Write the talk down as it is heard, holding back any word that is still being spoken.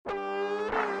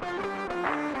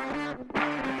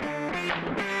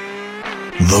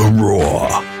The Raw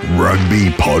Rugby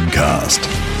Podcast.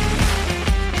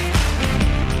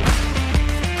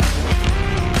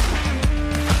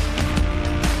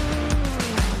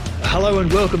 Hello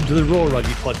and welcome to the Raw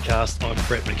Rugby Podcast. I'm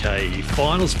Brett McKay.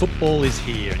 Finals football is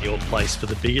here, and your place for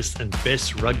the biggest and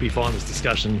best rugby finals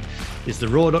discussion is the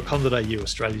raw.com.au,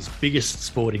 Australia's biggest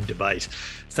sporting debate.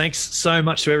 Thanks so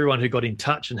much to everyone who got in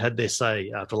touch and had their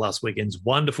say after last weekend's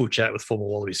wonderful chat with former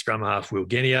Wallaby scrum half Will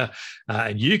Genia.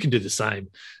 And you can do the same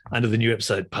under the new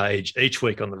episode page each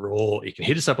week on the Raw. You can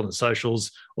hit us up on the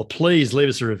socials, or please leave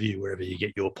us a review wherever you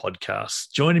get your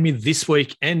podcasts. Joining me this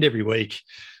week and every week,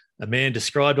 a man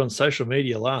described on social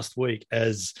media last week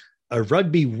as a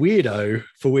rugby weirdo,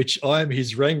 for which I am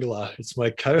his wrangler. It's my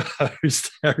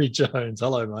co-host, Harry Jones.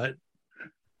 Hello, mate.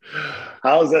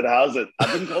 How's it? I've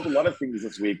been called a lot of things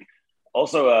this week.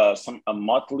 Also, a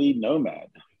motley nomad.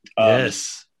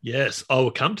 Yes. I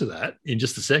will come to that in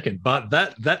just a second. But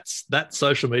that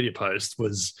social media post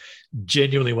was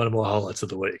genuinely one of my highlights of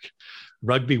the week.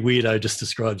 Rugby weirdo just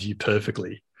describes you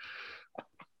perfectly.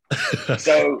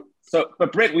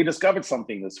 But Britt, we discovered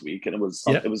something this week, and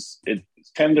it's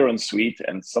tender and sweet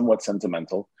and somewhat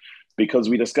sentimental, because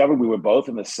we discovered we were both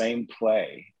in the same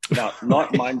play. Now,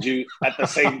 not mind you, at the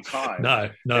same time. No.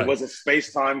 It was a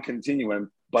space-time continuum,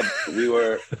 but we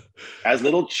were as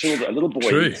little children, little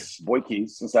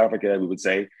boykies in South Africa, we would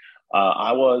say.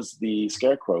 I was the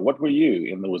Scarecrow. What were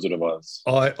you in The Wizard of Oz?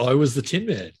 I was the Tin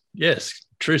Man. Yes,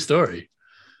 true story.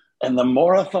 And the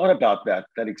more I thought about that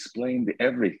explained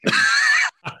everything.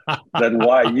 That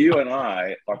why you and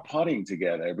I are potting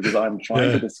together, because I'm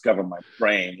trying to discover my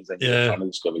brains and you're trying to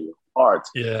discover your heart,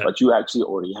 but you actually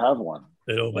already have one.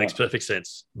 It all makes perfect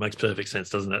sense. Makes perfect sense,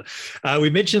 doesn't it?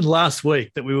 We mentioned last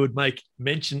week that we would make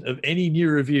mention of any new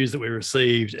reviews that we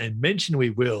received, and mention we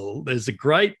will. There's a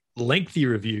great lengthy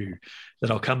review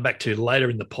that I'll come back to later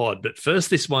in the pod. But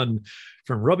first, this one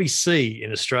from Robbie C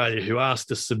in Australia, who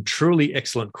asked us some truly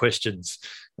excellent questions,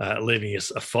 leaving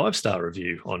us a 5-star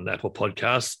review on Apple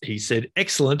Podcasts. He said,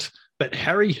 "Excellent, but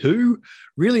Harry who?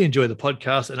 Really enjoy the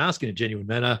podcast and ask in a genuine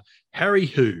manner, Harry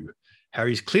who?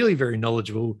 Harry's clearly very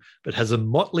knowledgeable, but has a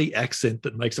motley accent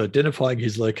that makes identifying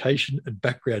his location and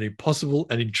background impossible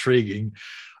and intriguing.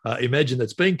 Imagine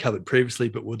that's been covered previously,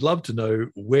 but would love to know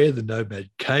where the nomad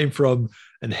came from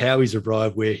and how he's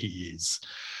arrived where he is."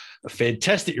 A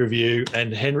fantastic review.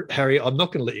 And Harry, I'm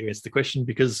not going to let you answer the question,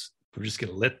 because we're just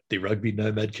going to let the rugby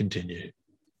nomad continue.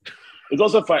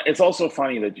 It's also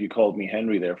funny that you called me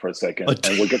Henry there for a second,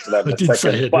 and we'll get to that in a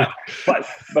second.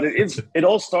 But it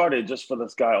all started, just for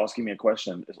this guy asking me a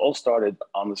question, it all started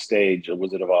on the stage of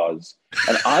Wizard of Oz.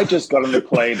 And I just got on the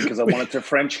plane because I wanted to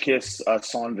French kiss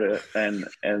Sandra and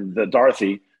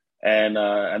Dorothy. And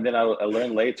then I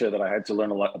learned later that I had to learn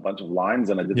a bunch of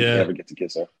lines, and I didn't ever get to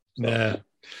kiss her. So. Yeah.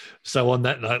 So on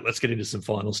that note, let's get into some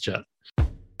finals chat.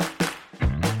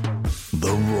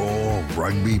 The Raw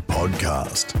Rugby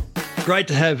Podcast. Great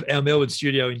to have our Melbourne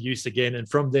studio in use again. And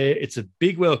from there, it's a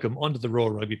big welcome onto the Raw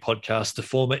Rugby Podcast to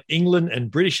former England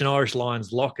and British and Irish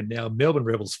Lions lock and now Melbourne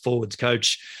Rebels forwards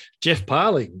coach, Geoff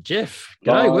Parling. Geoff,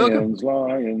 g'day, welcome.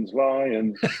 Lions.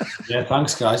 Yeah,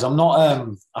 thanks, guys. I'm not,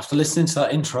 after listening to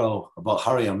that intro about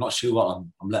Harry, I'm not sure what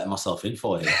I'm letting myself in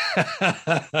for here.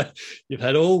 You've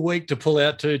had all week to pull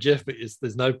out too, Geoff, but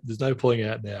there's no pulling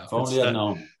out now. If only I'd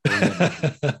known.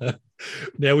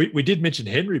 Now, we did mention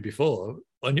Henry before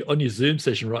on your Zoom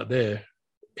session right there.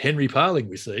 Henry Parling,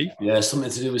 we see. Yeah,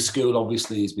 something to do with school.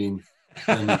 Obviously, he's been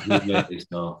lately,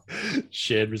 so.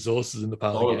 Shared resources in the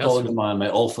Parling house. All in mind,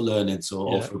 mate. All for learning, so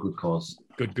all for a good cause.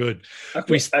 Good. I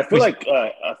feel like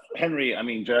Henry. I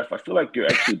mean, Geoff. I feel like you're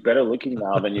actually better looking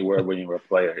now than you were when you were a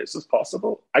player. Is this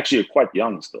possible? Actually, you're quite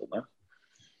young still, man.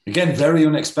 Again, very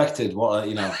unexpected. What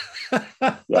yeah.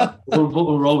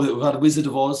 We've had Wizard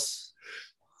of Oz.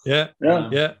 Yeah.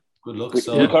 Good luck. We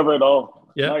cover it all.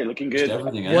 Yeah, no, you're looking good.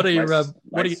 Everything. What are your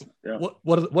what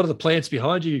are the plants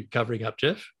behind you covering up,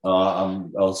 Geoff?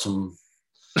 Some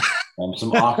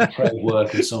architrave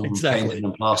work and some painting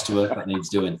and plaster work that needs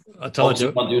doing. I told you,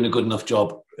 I'm not doing a good enough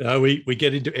job. We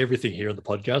get into everything here on the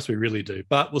podcast. We really do.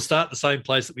 But we'll start the same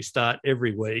place that we start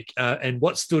every week. And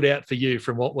what stood out for you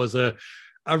from what was a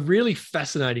really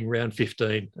fascinating round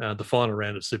 15, the final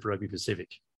round of Super Rugby Pacific?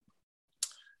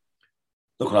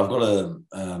 Look, I've got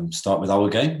to start with our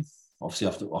game. Obviously,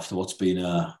 after what's been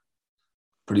a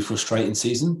pretty frustrating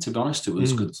season, to be honest, it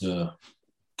was good to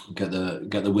get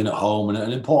the win at home, and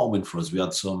an important win for us. We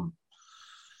had some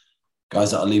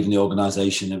guys that are leaving the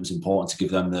organisation. It was important to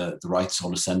give them the right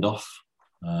sort of send off,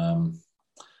 and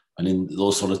in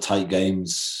those sort of tight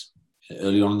games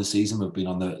early on in the season, we've been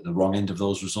on the wrong end of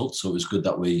those results. So it was good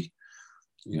that we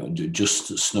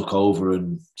just snuck over,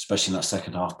 and especially in that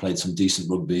second half, played some decent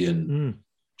rugby and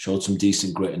showed some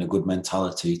decent grit and a good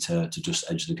mentality to just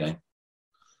edge the game.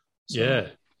 So, yeah.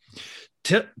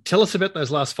 Tell us about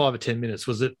those last 5 or 10 minutes.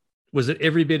 Was it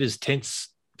every bit as tense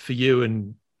for you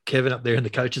and Kevin up there in the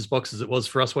coach's box as it was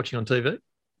for us watching on TV?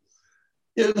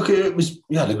 Yeah, look, it was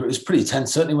pretty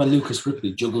tense. Certainly when Lucas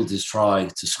Ripley juggled his try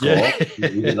to score, we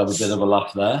did have a bit of a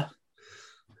laugh there.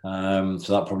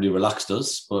 So that probably relaxed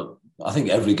us. But I think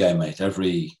every game, mate,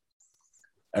 every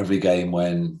game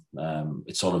when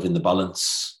it's sort of in the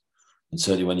balance, and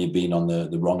certainly when you've been on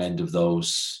the wrong end of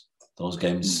those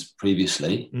games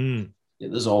previously,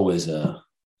 there's always a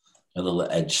little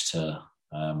edge to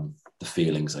the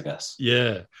feelings, I guess.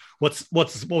 Yeah. What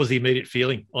was the immediate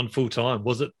feeling on full time?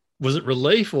 Was it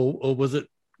relief or was it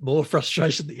more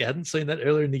frustration that you hadn't seen that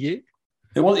earlier in the year?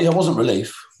 It wasn't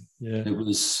relief. Yeah. It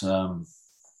was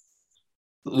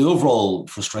the overall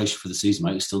frustration for the season,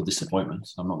 mate, is still disappointment.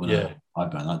 I'm not going to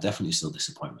hide behind that. Definitely still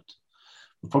disappointment.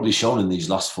 We've probably shown in these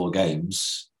last 4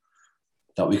 games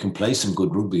that we can play some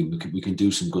good rugby. We can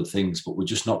do some good things, but we're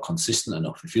just not consistent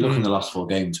enough. If you look in the last 4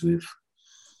 games, we've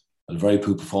had a very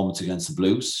poor performance against the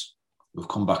Blues. We've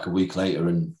come back a week later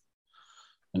and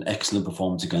an excellent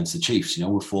performance against the Chiefs.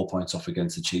 We're 4 points off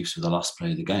against the Chiefs with the last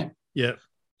play of the game. Yeah.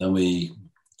 Then we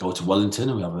go to Wellington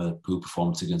and we have a poor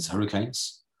performance against the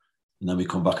Hurricanes. And then we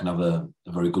come back and have a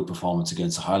very good performance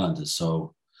against the Highlanders.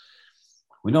 So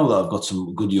we know that I've got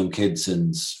some good young kids,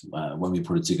 and when we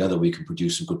put it together, we can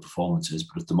produce some good performances.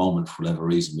 But at the moment, for whatever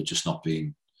reason, we're just not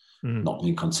being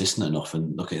consistent enough.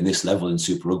 And look, in this level in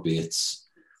Super Rugby, it's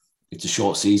a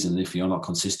short season. If you're not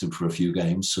consistent for a few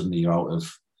games, suddenly you're out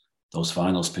of those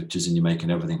finals pictures and you're making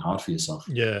everything hard for yourself.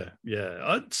 Yeah.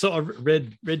 So I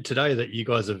read today that you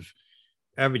guys have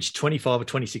averaged 25 or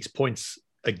 26 points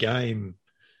a game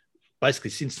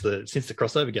basically since the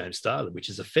crossover game started, which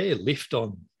is a fair lift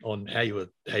on how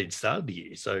you'd started the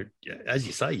year. So as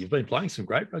you say, you've been playing some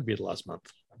great rugby the last month.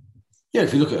 Yeah,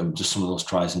 if you look at just some of those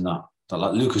tries in that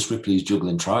like Lucas Ripley's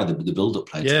juggling try, the build-up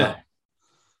play. Yeah.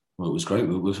 Well, it was great.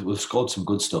 We've scored some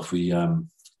good stuff. We know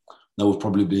we've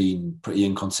probably been pretty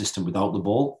inconsistent without the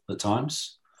ball at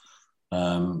times.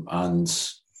 And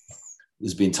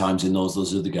there's been times in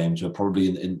those other games where probably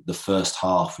in the first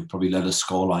half, we probably let a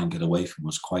scoreline get away from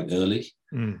us quite early.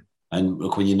 And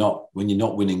look, when you're not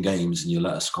winning games and you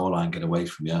let a scoreline get away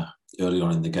from you early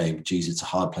on in the game, geez, it's a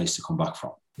hard place to come back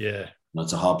from. Yeah.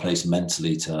 It's a hard place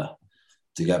mentally to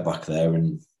get back there.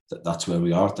 And that's where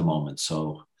we are at the moment.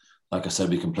 So, like I said,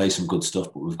 we can play some good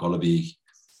stuff, but we've got to be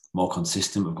more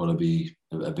consistent. We've got to be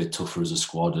a bit tougher as a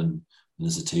squad and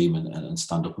as a team and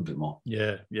stand up a bit more.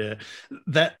 Yeah.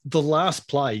 That the last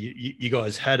play, you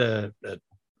guys had a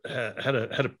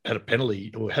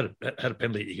penalty, or had a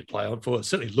penalty you could play on for. It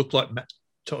certainly looked like Matt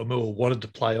To'omua wanted to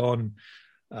play on.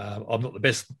 I'm not the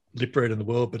best lip reader in the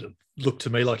world, but it looked to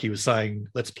me like he was saying,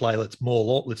 "Let's play, let's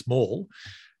maul."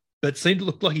 But it seemed to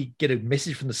look like he'd get a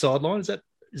message from the sideline. Is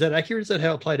that accurate? Is that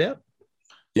how it played out?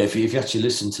 Yeah, if you actually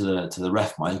listen to the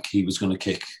ref, Mike, he was going to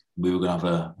kick. We were going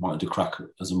to wanted to crack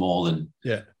as a maul, and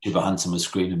Gibber Hansen was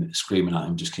screaming at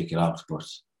him, just kick it out. But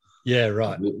yeah,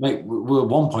 right. Mate, we're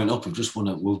 1 point up. We've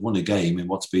won a game in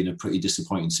what's been a pretty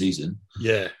disappointing season.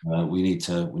 Yeah, we need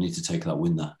to take that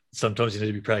win there. Sometimes you need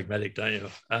to be pragmatic, don't you?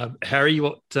 Harry,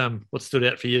 what stood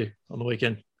out for you on the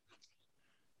weekend?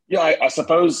 Yeah, I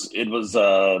suppose it was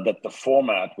that the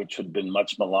format, which had been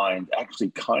much maligned,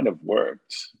 actually kind of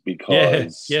worked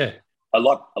because a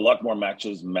lot more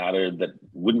matches mattered that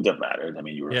wouldn't have mattered. I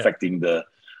mean, you were affecting the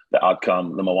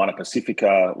outcome. The Moana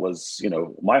Pacifica was,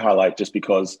 my highlight just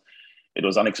because it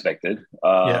was unexpected.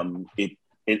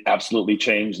 It absolutely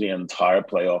changed the entire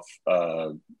playoff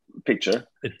picture.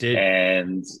 It did,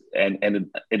 and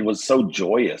it was so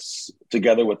joyous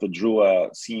together with the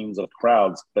Drua scenes of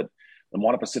crowds, but the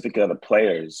Moana Pacifica, the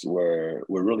players were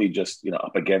really just,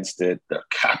 up against it. The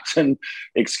captain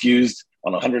excused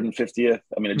on 150th.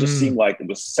 I mean, it just seemed like it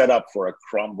was set up for a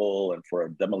crumble and for a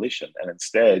demolition. And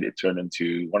instead, it turned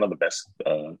into one of the best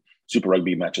Super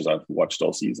Rugby matches I've watched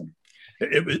all season.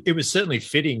 It was certainly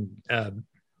fitting,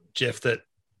 Geoff, that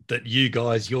you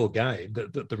guys, your game,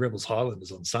 the Rebels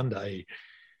Highlanders on Sunday,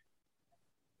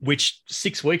 which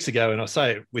 6 weeks ago, and I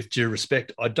say it with due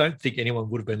respect, I don't think anyone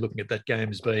would have been looking at that game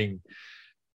as being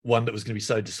one that was going to be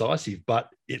so decisive, but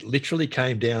it literally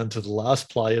came down to the last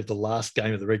play of the last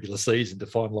game of the regular season to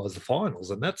finalise the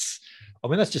finals. And that's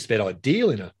just about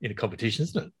ideal in a competition,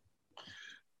 isn't it?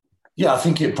 Yeah, I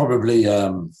think it probably,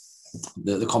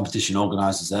 the competition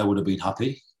organisers there would have been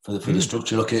happy for the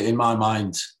structure. Look, in my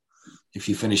mind, if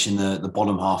you finish in the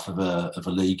bottom half of a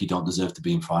league, you don't deserve to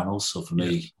be in finals. So for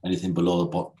me, anything below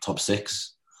the top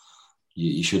 6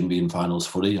 you shouldn't be in finals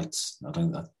footy. I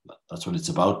think that's what it's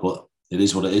about. But it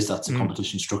is what it is. That's a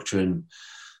competition structure, and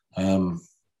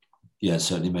it's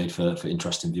certainly made for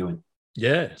interesting viewing.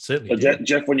 Yeah, certainly.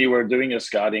 Geoff, when you were doing a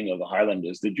scouting of the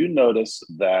Highlanders, did you notice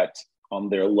that on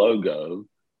their logo,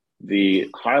 the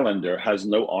Highlander has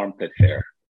no armpit hair?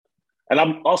 And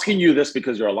I'm asking you this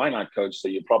because you're a line-out coach, so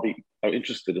you probably are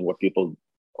interested in what people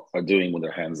are doing with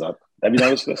their hands up. Have you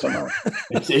noticed this or not?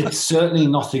 It's certainly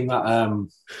nothing that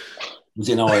was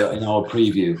in our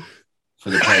preview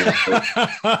for the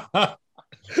players.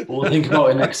 We'll think about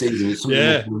it next season. It's something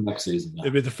we'll do next season. Yeah.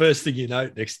 It'll be the first thing you know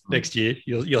next year.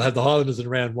 You'll have the Highlanders in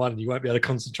round one, and you won't be able to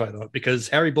concentrate on it because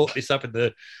Harry brought this up in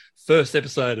the first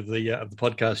episode of the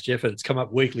podcast, Geoff, and it's come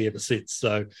up weekly ever since.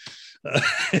 So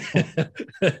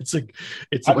it's a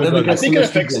good one. I think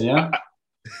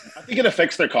it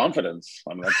affects their confidence.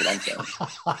 I mean, that's what I'm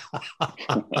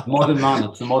saying. Modern man.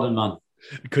 It's a modern man.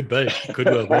 It could be. It could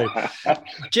well be.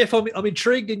 Geoff, I'm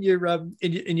intrigued in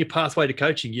your pathway to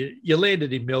coaching. You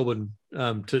landed in Melbourne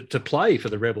to play for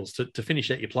the Rebels, to finish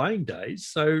out your playing days.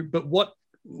 So, but what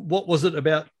was it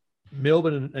about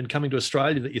Melbourne and coming to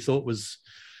Australia that you thought was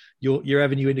your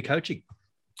avenue into coaching?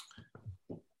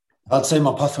 I'd say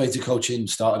my pathway to coaching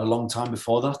started a long time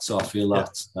before that. So I feel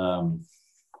that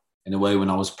in a way when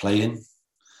I was playing,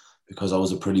 because I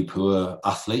was a pretty poor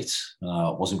athlete,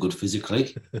 wasn't good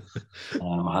physically.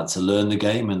 I had to learn the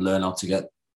game and learn how to get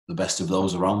the best of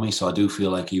those around me. So I do feel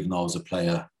like even though I was a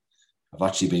player, I've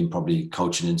actually been probably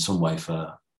coaching in some way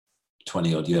for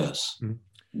 20 odd years.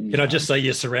 Can I just say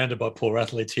you're surrounded by poor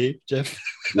athletes here, Geoff?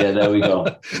 Yeah, there we go.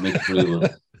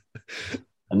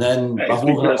 And then I've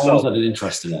always had an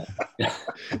interest in it.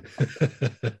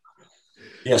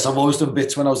 Yes, I've always done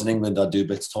bits when I was in England. I'd do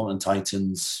bits, Taunton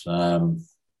Titans.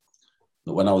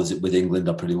 But when I was with England,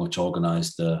 I pretty much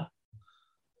organised, and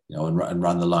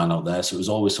ran the line out there. So it was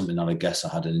always something that I guess I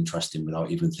had an interest in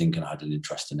without even thinking I had an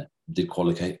interest in it. Did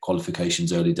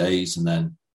qualifications early days,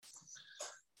 and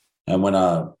when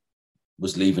I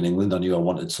was leaving England, I knew I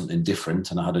wanted something different,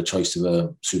 and I had a choice of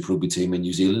a Super Rugby team in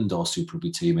New Zealand or Super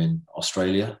Rugby team in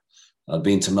Australia. I'd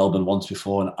been to Melbourne once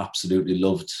before and absolutely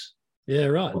loved. Yeah,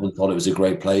 right. I thought it was a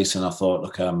great place, and I thought,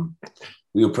 look,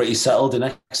 we were pretty settled in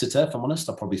Exeter, if I'm honest.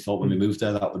 I probably thought when we moved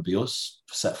there, that would be us,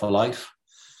 set for life.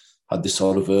 Had this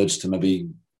sort of urge to maybe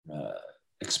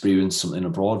experience something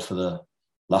abroad for the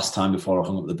last time before I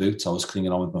hung up the boots. I was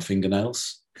clinging on with my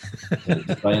fingernails,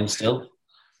 playing still.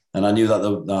 And I knew that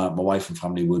my wife and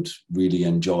family would really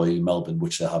enjoy Melbourne,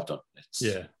 which they have done.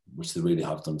 Which they really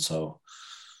have done. So,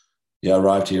 I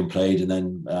arrived here and played. And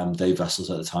then Dave Vessels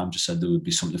at the time just said there would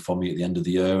be something for me at the end of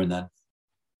the year. And then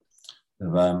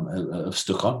I've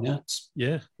stuck on.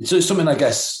 It's something I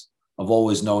guess I've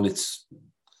always known it's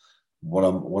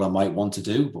what I might want to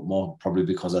do, but more probably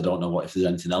because I don't know if there's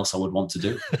anything else I would want to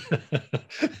do.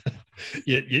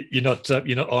 You're not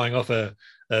eyeing off a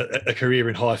career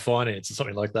in high finance or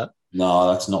something like that.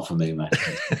 No, that's not for me, mate.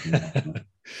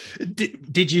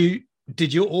 Did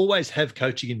you always have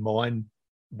coaching in mind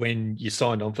when you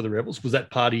signed on for the Rebels? Was that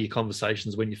part of your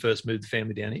conversations when you first moved the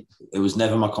family down here? It was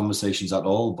never my conversations at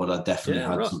all, but I definitely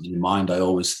had something in mind. I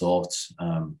always thought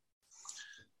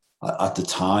at the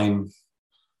time,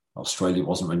 Australia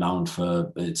wasn't renowned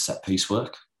for its set piece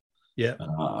work. Yeah.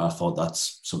 I thought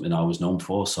that's something I was known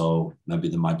for. So maybe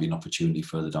there might be an opportunity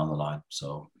further down the line.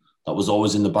 So that was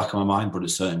always in the back of my mind, but it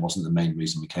certainly wasn't the main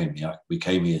reason we came here. We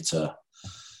came here to,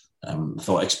 I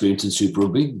thought experiencing Super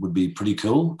Rugby would be pretty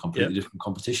cool, completely different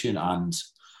competition. And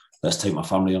let's take my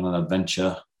family on an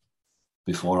adventure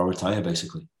before I retire,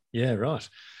 basically. Yeah, right.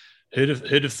 Who'd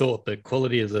have thought the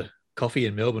quality of the coffee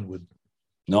in Melbourne would...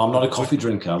 No, I'm not a coffee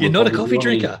drinker. You're not a coffee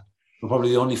drinker? We're probably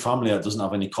the only family that doesn't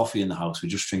have any coffee in the house. We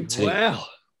just drink tea.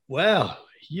 Wow.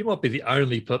 You might be the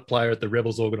only player at the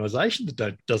Rebels organisation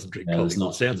that doesn't drink coffee.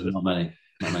 Sounds of it. Not many.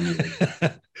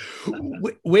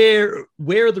 Where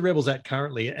are the Rebels at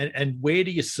currently, and where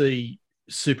do you see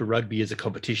Super Rugby as a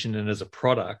competition and as a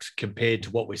product compared to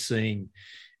what we're seeing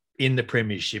in the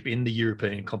Premiership, in the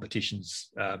European competitions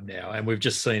now? And we've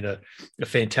just seen a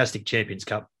fantastic Champions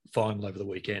Cup final over the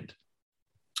weekend.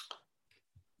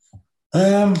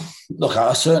 Look,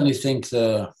 I certainly think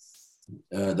the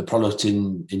product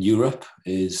in Europe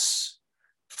is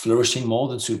flourishing more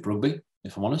than Super Rugby,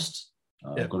 if I'm honest.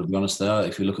 I've got to be honest there.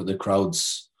 If you look at the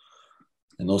crowds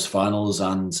in those finals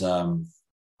and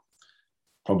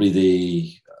probably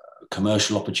the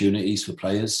commercial opportunities for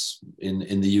players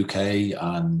in the UK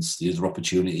and the other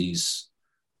opportunities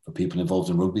for people involved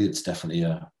in rugby, it's definitely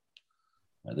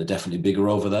they're definitely bigger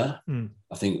over there.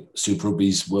 I think Super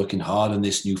Rugby's working hard in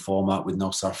this new format with no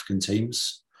South African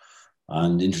teams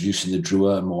and introducing the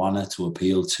Drua and Moana to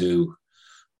appeal to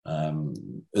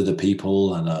other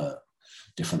people and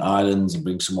different islands and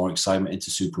bring some more excitement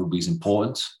into Super Rugby is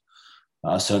important.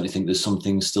 I certainly think there's some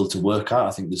things still to work at.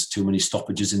 I think there's too many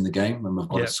stoppages in the game, and we've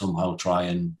got to somehow try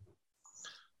and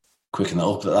quicken it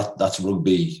up. But that's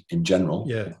rugby in general.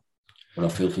 Yeah. But I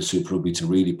feel for Super Rugby to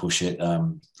really push it,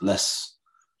 less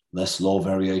law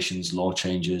variations, law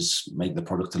changes, make the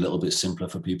product a little bit simpler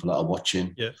for people that are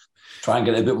watching. Yeah. Try and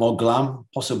get a bit more glam,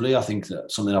 possibly. I think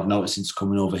that something I've noticed since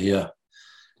coming over here,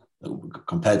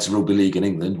 compared to rugby league in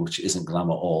England, which isn't glam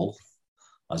at all,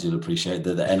 as you'll appreciate,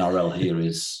 that the NRL here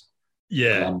is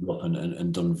glammed up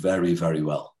and done very, very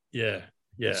well. Yeah.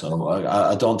 Yeah. So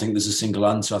I don't think there's a single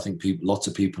answer. I think lots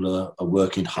of people are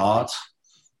working hard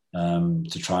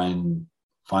to try and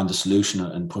find a solution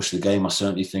and push the game. I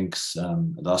certainly think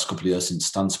the last couple of years since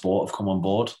Stan Sport have come on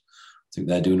board, I think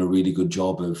they're doing a really good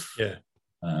job of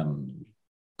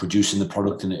producing the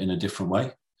product in a different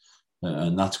way.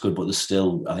 And that's good, but there's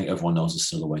still, I think everyone knows there's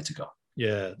still a way to go.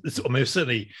 Yeah. I mean,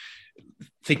 certainly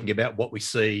thinking about what we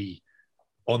see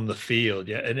on the field,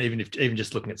 and even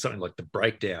just looking at something like the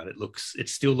breakdown, it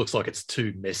still looks like it's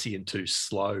too messy and too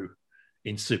slow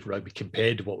in Super Rugby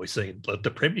compared to what we're seeing. Like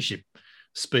the Premiership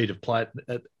speed of play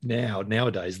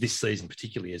nowadays, this season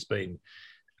particularly, has been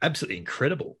absolutely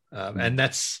incredible, and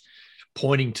that's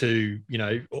pointing to,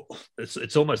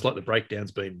 it's almost like the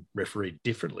breakdown's been refereed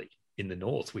differently in the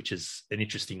North, which is an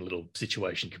interesting little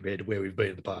situation compared to where we've been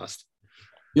in the past.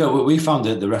 Yeah, well, we found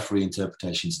that the referee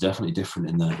interpretation is definitely different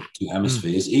in the two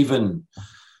hemispheres. Even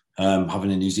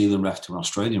having a New Zealand ref to an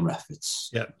Australian ref,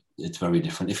 it's very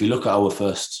different. If you look at our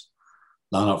first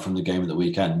line-up from the game at the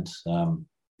weekend,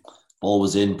 ball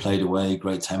was in, played away,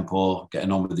 great tempo,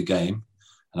 getting on with the game,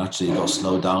 and actually it got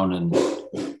slowed down and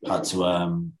had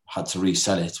to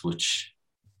reset it, which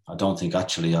I don't think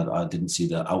actually I didn't see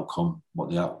the outcome, what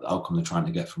the outcome they're trying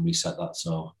to get from reset that.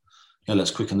 So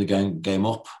let's quicken the game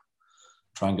up.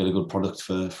 Try and get a good product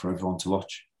for everyone to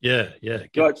watch. Yeah.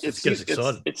 Get us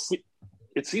excited.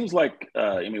 It seems like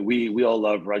we all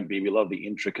love rugby. We love the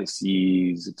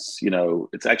intricacies.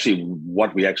 It's actually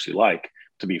what we actually like.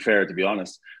 To be fair, to be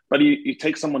honest, but you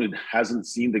take someone who hasn't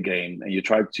seen the game and you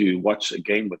try to watch a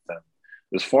game with them.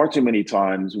 There's far too many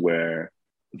times where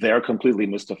they're completely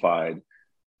mystified.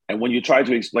 And when you try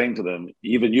to explain to them,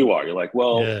 even you're like,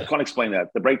 I can't explain that.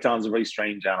 The breakdown's a very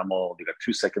strange animal. You got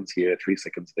 2 seconds here, 3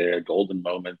 seconds there, golden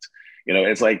moment.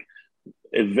 It's like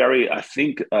I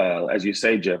think, as you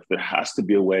say, Geoff, there has to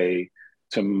be a way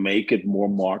to make it more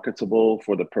marketable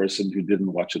for the person who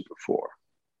didn't watch it before.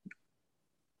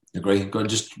 Agree. We've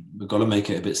got to make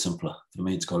it a bit simpler. For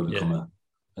me, it's got to become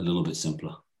a little bit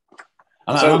simpler.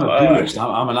 And I'm a purist.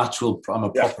 I'm a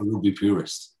proper rugby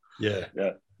purist. Yeah.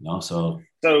 So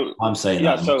I'm saying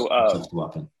that. So to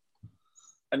happen.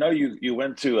 I know you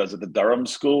went to, is it the Durham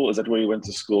school? Is that where you went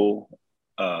to school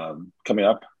coming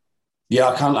up? Yeah,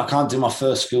 I can't do my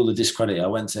first school to discredit. I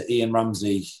went to Ian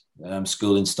Ramsey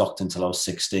school in Stockton till I was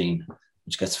 16,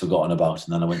 which gets forgotten about,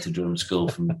 and then I went to Durham school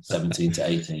from 17 to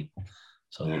 18.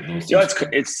 So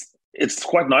it's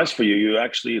quite nice for you. You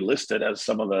actually listed as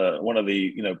one of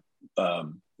the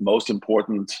most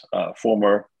important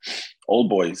former old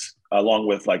boys, along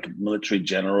with like military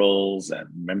generals and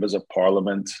members of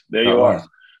parliament. There you are.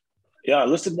 Yeah, I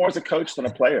listed more as a coach than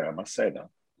a player, I must say, though.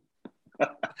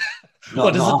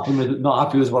 Not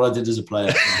happy with what I did as a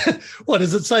player. What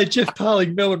does it say? Geoff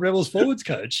Parling, Melbourne Rebels forwards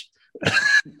coach.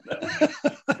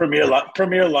 Premier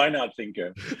line-out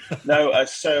thinker. No,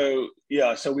 so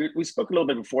we spoke a little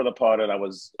bit before the pod, and I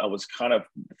was kind of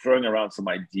throwing around some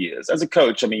ideas. As a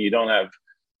coach, I mean,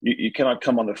 you cannot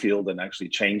come on the field and actually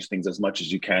change things as much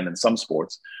as you can in some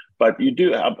sports, but you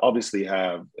do obviously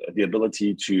have the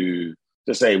ability to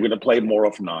say we're going to play more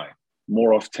off 9,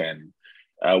 more off 10.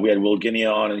 We had Will Guinea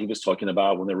on, and he was talking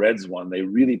about when the Reds won, they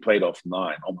really played off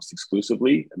 9 almost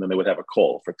exclusively, and then they would have a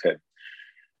call for 10.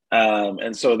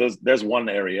 And so there's one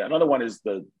area. Another one is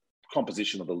the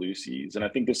composition of the loosies. And I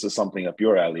think this is something up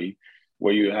your alley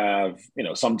where you have,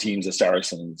 some teams, the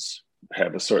Saracens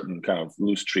have a certain kind of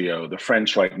loose trio. The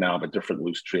French right now have a different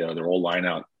loose trio. They're all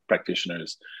line-out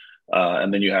practitioners.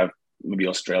 And then you have maybe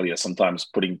Australia sometimes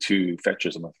putting 2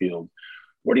 fetchers on the field.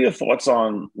 What are your thoughts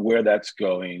on where that's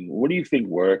going? What do you think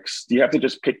works? Do you have to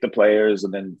just pick the players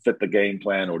and then fit the game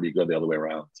plan, or do you go the other way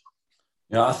around?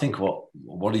 Yeah, I think what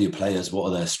are your players?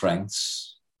 What are their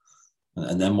strengths?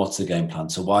 And then what's the game plan?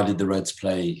 So why did the Reds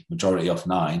play majority off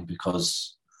 9?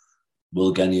 Because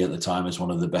Will Guinea at the time is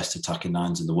one of the best attacking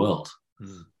 9s in the world.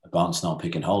 Bouncing out,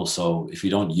 picking holes. So if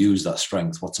you don't use that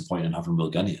strength, what's the point in having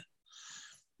Will Guinea?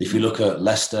 If you look at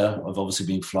Leicester, have obviously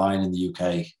been flying in the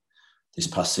UK this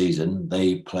past season.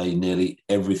 They play nearly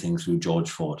everything through George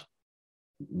Ford.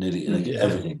 nearly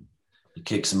everything. He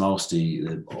kicks the most. They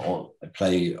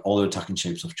play all the attacking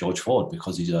shapes of George Ford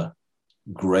because he's a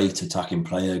great attacking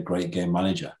player, great game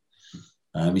manager.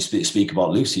 You speak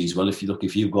about Lucy's. Well, if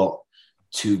you've got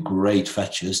two great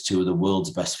fetchers, two of the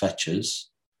world's best fetchers,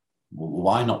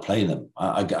 why not play them?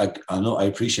 I know, I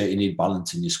appreciate you need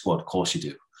balance in your squad. Of course you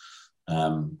do.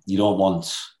 You don't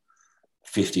want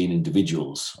 15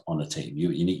 individuals on a team. You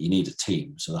need a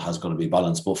team, so there has got to be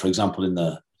balance. But for example,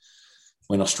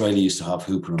 when Australia used to have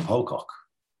Hooper and Pocock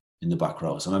in the back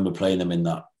rows, I remember playing them in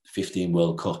that 15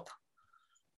 World Cup.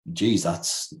 Geez,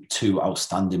 that's two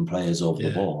outstanding players over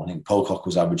the ball. I think Pocock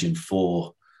was averaging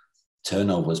 4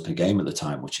 turnovers per game at the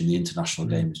time, which in the international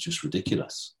game is just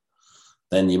ridiculous.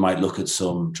 Then you might look at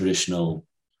some traditional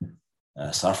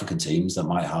South African teams that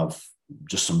might have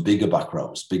just some bigger back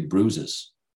rows, big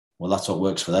bruisers. Well, that's what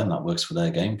works for them. That works for their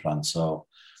game plan. So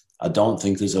I don't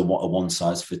think there's a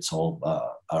one-size-fits-all.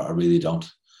 I really don't.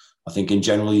 I think in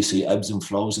general you see ebbs and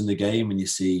flows in the game, and you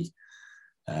see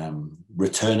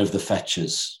return of the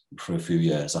fetchers for a few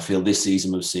years. I feel this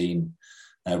season we've seen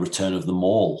a return of the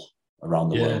maul around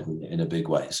the world in a big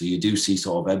way. So you do see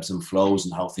sort of ebbs and flows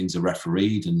and how things are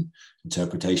refereed and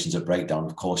interpretations of breakdown.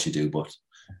 Of course you do, but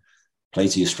play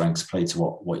to your strengths, play to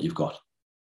what you've got.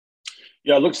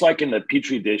 Yeah, it looks like in the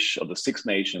Petri dish of the Six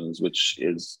Nations, which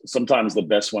is sometimes the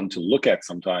best one to look at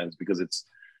sometimes because it's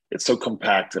so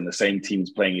compact and the same teams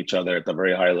playing each other at the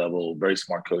very high level, very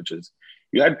smart coaches.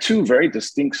 You had two very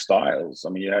distinct styles.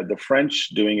 I mean, you had the French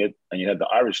doing it and you had the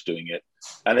Irish doing it,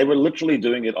 and they were literally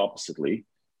doing it oppositely.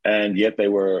 And yet they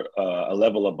were a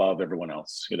level above everyone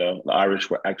else. You know, the Irish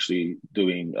were actually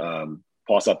doing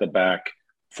pass out the back,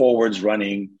 forwards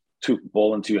running,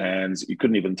 ball in two hands. You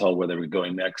couldn't even tell where they were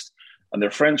going next. And the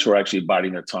French were actually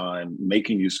biding their time,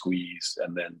 making you squeeze,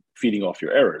 and then feeding off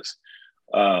your errors.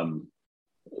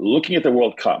 Looking at the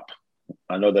World Cup,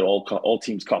 I know that all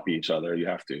teams copy each other. You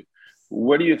have to.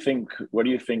 Where do you think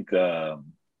the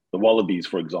Wallabies,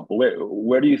 for example,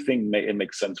 where do you think it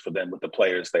makes sense for them with the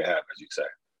players they have, as you say?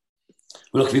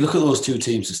 Well, look, if you look at those two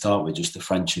teams to start with, just the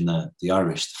French and the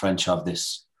Irish, the French have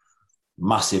this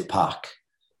massive pack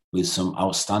with some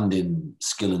outstanding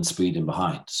skill and speed in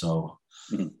behind. So,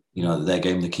 you know, their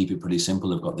game, they keep it pretty simple.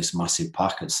 They've got this massive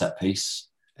pack at set piece.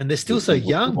 And they're still so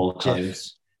young.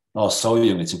 Oh, so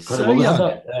young. It's incredible. They had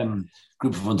that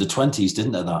group of under-20s,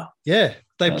 didn't they? Yeah,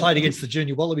 they played against the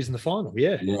junior Wallabies in the final.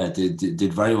 Yeah,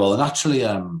 did very well. And actually,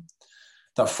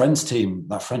 that French team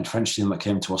that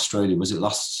came to Australia, was it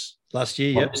last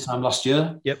year? Yep. This time last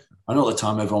year. Yep. I know at the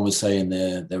time everyone was saying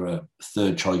they're a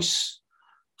third choice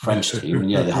French team,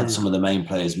 and they had some of the main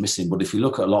players missing. But if you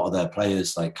look at a lot of their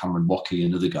players, like Cameron Wackey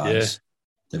and other guys,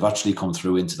 they've actually come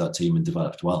through into that team and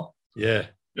developed well. Yeah.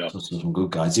 So some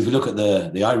good guys. If you look at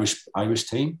the Irish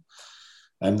team,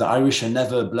 the Irish are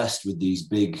never blessed with these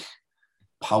big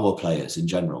power players in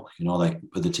general. You know, like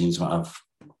other teams might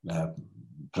have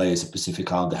players of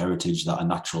Pacific Islander heritage that are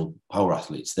natural power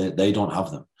athletes. They don't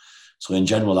have them. So in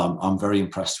general, I'm very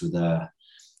impressed with their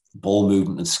ball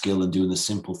movement and skill and doing the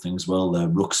simple things well. Their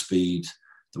ruck speed,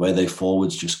 the way they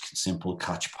forwards, just simple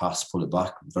catch, pass, pull it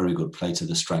back. Very good play to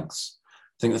the strengths.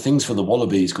 I think the things for the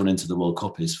Wallabies going into the World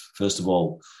Cup is, first of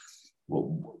all,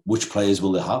 which players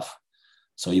will they have?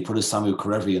 So you put a Samu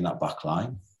Kerevi in that back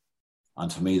line,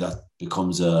 and for me, that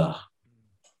becomes a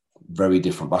very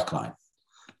different back line.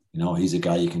 You know, he's a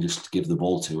guy you can just give the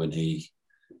ball to and he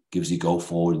gives you go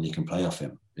forward and you can play off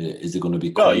him. Is there going to be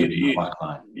in the back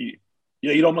line?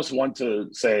 You'd almost want to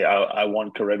say, I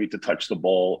want Kerevi to touch the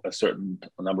ball a certain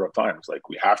number of times. Like,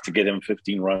 we have to get him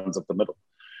 15 runs up the middle.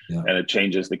 Yeah. And it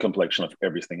changes the complexion of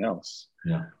everything else.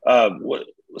 Yeah.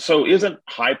 So isn't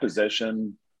high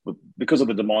possession, because of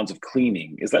the demands of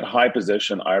cleaning, is that high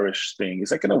possession Irish thing, is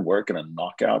that going to work in a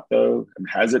knockout though? And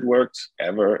has it worked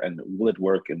ever? And will it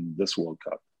work in this World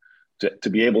Cup? To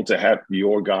be able to have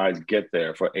your guys get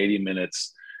there for 80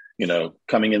 minutes, you know,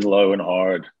 coming in low and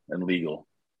hard and legal.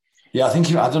 Yeah,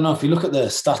 I don't know, if you look at the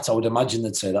stats, I would imagine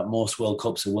they'd say that most World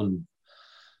Cups are won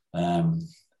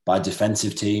by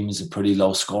defensive teams, are pretty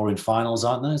low scoring finals,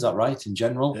 aren't they? Is that right in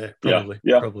general? Yeah, probably.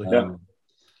 Yeah. Probably.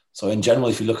 So in general,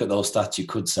 if you look at those stats, you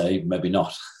could say maybe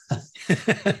not.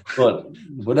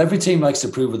 but every team likes to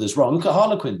prove others wrong. Look at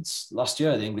Harlequins last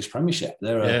year, the English Premiership.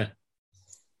 They're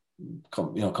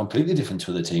completely different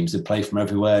to other teams. They play from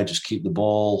everywhere, just keep the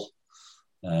ball,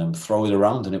 throw it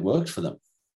around, and it worked for them.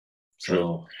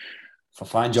 True. So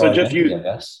find your identity, I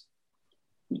guess.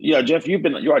 Yeah, Geoff,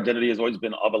 your identity has always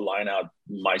been of a line-out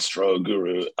maestro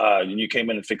guru. And you came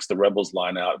in and fixed the Rebels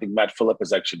line-out. I think Matt Phillip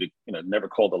has actually, never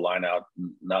called a line-out.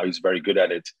 Now he's very good at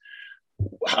it.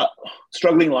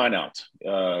 struggling line out.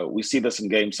 We see this in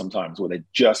games sometimes where they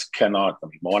just cannot. I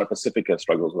mean, Moana Pacifica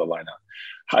struggles with a line out.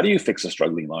 How do you fix a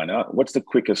struggling line out? What's the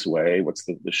quickest way? What's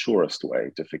the surest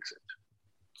way to fix it?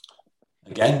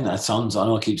 Again, that sounds, I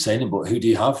know I keep saying it, but who do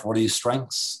you have? What are your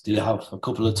strengths? Do you have a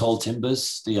couple of tall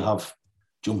timbers? Do you have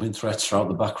jumping threats throughout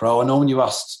the back row? I know when you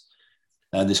asked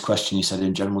this question, you said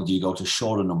in general, do you go to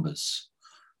shorter numbers?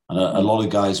 And a lot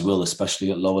of guys will, especially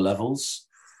at lower levels.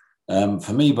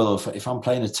 For me, but if I'm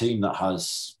playing a team that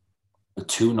has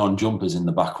 2 non-jumpers in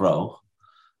the back row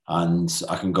and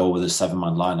I can go with a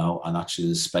 7-man line out and actually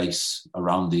there's space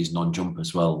around these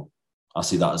non-jumpers, well, I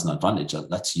see that as an advantage.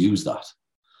 Let's use that.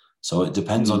 So it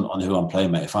depends on who I'm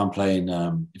playing, mate. If I'm playing,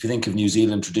 if you think of New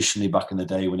Zealand traditionally back in the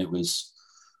day when it was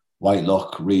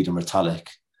Whitelock, Reid and Retallick,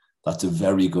 that's a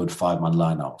very good 5-man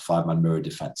line out, 5-man mirror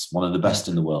defence, one of the best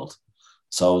in the world.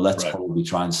 So let's probably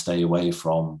try and stay away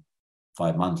from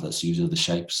 5-man. Let's use the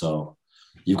shape. So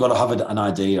you've got to have an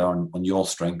idea on your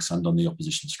strengths and on the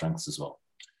opposition strengths as well.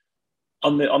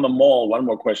 On the maul, one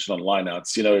more question on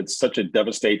lineouts. You know, it's such a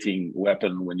devastating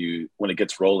weapon when it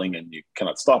gets rolling and you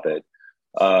cannot stop it.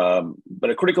 But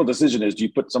a critical decision is, do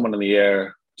you put someone in the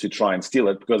air to try and steal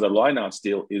it? Because a lineout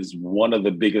steal is one of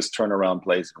the biggest turnaround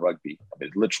plays in rugby. I mean,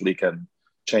 it literally can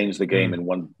change the game in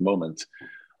one moment.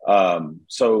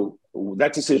 So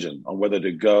that decision on whether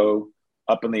to go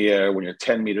up in the air when you're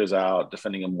 10 meters out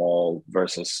defending a maul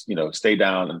versus, stay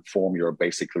down and form your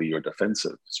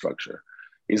defensive structure.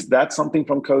 Is that something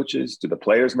from coaches? Do the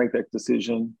players make that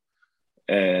decision?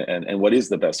 And what is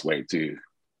the best way to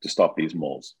stop these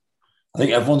mauls? I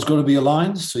think everyone's got to be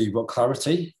aligned, so you've got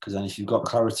clarity, because then if you've got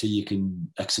clarity, you can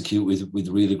execute with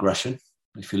real aggression.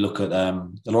 If you look at a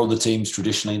lot of the teams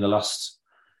traditionally in the last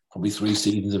probably 3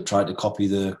 seasons have tried to copy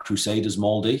the Crusaders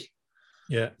Mouldy.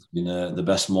 Yeah. It's been the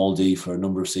best Mouldy for a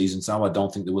number of seasons now. I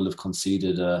don't think they will have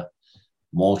conceded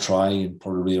more try in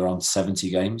probably around 70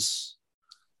 games.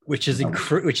 Which is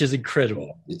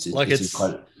incredible. It's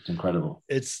incredible.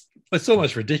 It's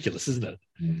almost ridiculous, isn't it?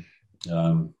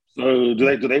 So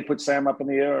do they put Sam up in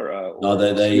the air? No,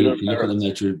 they look at them.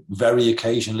 They very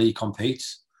occasionally compete,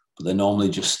 but they normally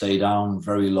just stay down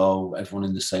very low. Everyone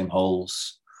in the same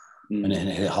holes and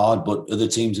hit hard. But other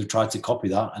teams have tried to copy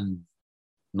that and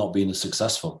not been as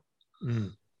successful.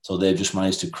 So they've just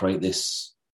managed to create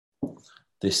this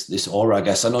aura, I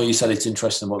guess. I know you said it's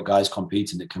interesting about guys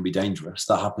competing. It can be dangerous.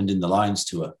 That happened in the Lions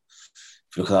tour.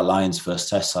 If you look at that Lions first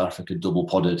test, South Africa double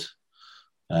podded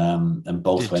and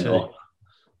both went up.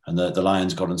 And the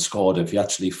Lions got and scored. If you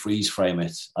actually freeze frame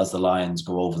it as the Lions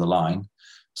go over the line,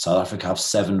 South Africa have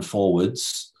 7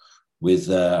 forwards with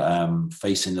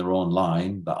facing their own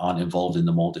line that aren't involved in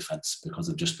the maul defence because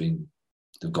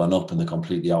they've gone up and they're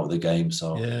completely out of the game.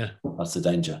 So that's the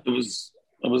danger. It was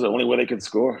the only way they could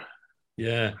score.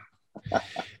 Yeah,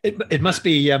 it must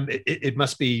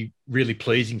be really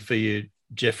pleasing for you,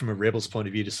 Geoff, from a Rebels point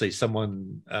of view, to see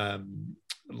someone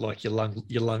like your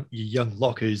young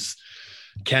lock who's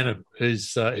Cannon,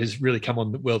 who's really come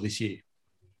on well this year.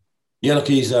 Yeah, look,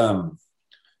 he's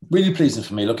really pleasing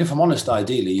for me. Look, if I'm honest,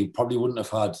 ideally, he probably wouldn't have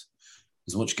had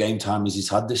as much game time as he's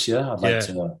had this year. I'd like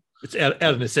to. It's out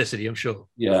of necessity, I'm sure.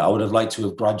 Yeah, I would have liked to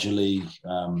have gradually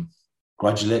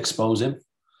expose him,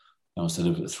 instead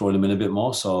of throwing him in a bit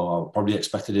more. So I probably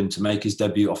expected him to make his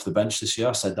debut off the bench this year.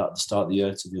 I said that at the start of the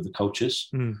year to the other coaches.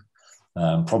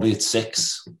 Probably at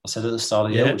 6. I said at the start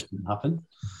of the year, which didn't happen.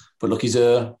 But look, he's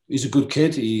a good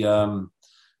kid. He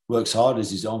works hard. He's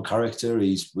his own character.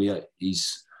 He's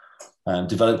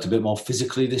developed a bit more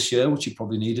physically this year, which he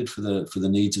probably needed for the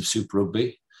needs of Super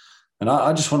Rugby. And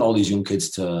I just want all these young kids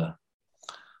to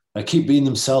keep being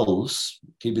themselves,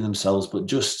 but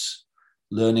just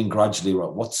learning gradually.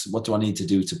 What do I need to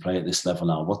do to play at this level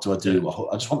now? What do I do?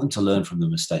 I just want them to learn from the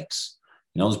mistakes.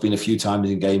 There's been a few times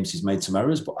in games he's made some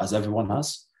errors, but as everyone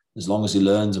has, as long as he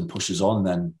learns and pushes on,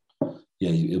 then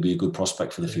he'll be a good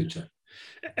prospect for the future.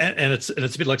 And it's a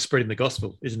bit like spreading the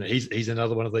gospel, isn't it? He's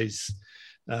another one of these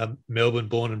Melbourne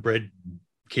born and bred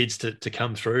kids to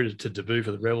come through to debut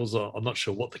for the Rebels. I'm not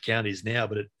sure what the count is now,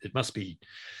 but it must be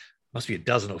a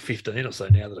dozen or 15 or so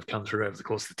now that have come through over the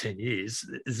course of the 10 years.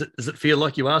 Does it feel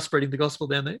like you are spreading the gospel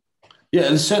down there?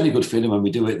 Yeah, it's certainly a good feeling when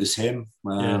we do it. There's him,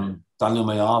 Daniel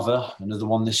Mayava, another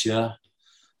one this year,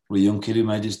 a young kid who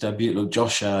made his debut. Look,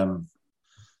 Josh,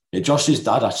 Josh's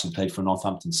dad actually played for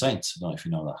Northampton Saints. I don't know if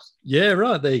you know that. Yeah,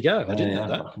 right. There you go. I didn't know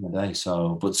that. Back in the day.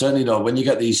 So, but certainly, when you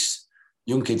get these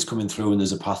young kids coming through and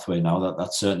there's a pathway now,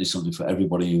 that's certainly something for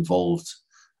everybody involved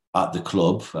at the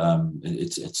club.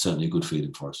 It's certainly a good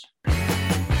feeling for us.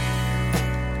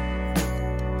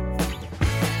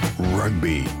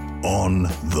 Rugby on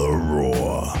the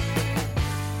Roar.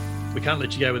 We can't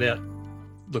let you go without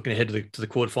looking ahead to the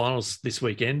quarterfinals this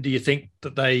weekend, do you think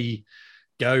that they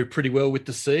go pretty well with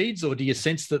the seeds, or do you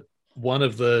sense that one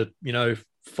of the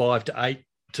 5 to 8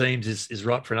 teams is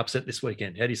ripe for an upset this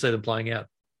weekend? How do you see them playing out?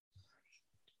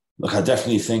 Look, I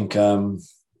definitely think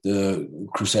the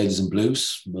Crusaders and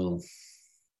Blues will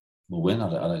win.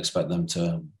 I'd expect them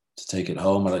to take it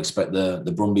home. I'd expect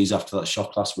the Brumbies, after that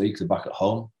shock last week, they're back at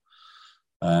home,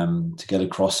 to get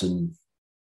across, and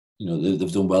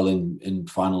they've done well in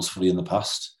finals fully in the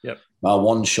past. Yep. Now,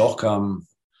 one shock I'm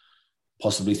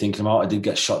possibly thinking about, I did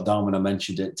get shot down when I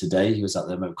mentioned it today. He was at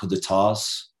them. Could the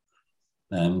Tars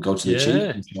go to the Chief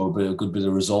and show a good bit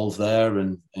of resolve there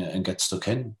and get stuck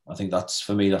in? I think that's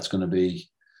going to be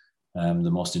the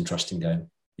most interesting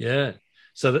game. Yeah.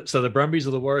 So the Brumbies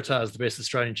or the Waratahs the best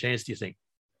Australian chance, do you think?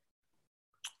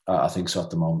 I think so at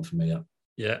the moment for me, yeah.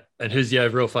 Yeah. And who's the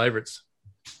overall favourites?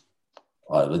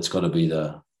 It's got to be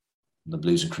the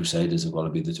Blues and Crusaders have got to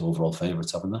be the two overall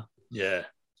favourites, haven't they? Yeah.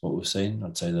 That's what we've seen.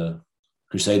 I'd say the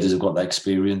Crusaders have got that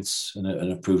experience and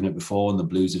have proven it before, and the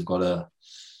Blues have got a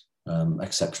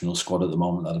exceptional squad at the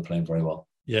moment that are playing very well.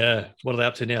 Yeah. What are they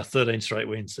up to now? 13 straight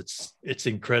wins. It's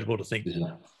incredible to think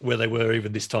where they were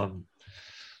even this time.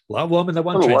 Well, I mean, they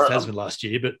won Trans-Tasman last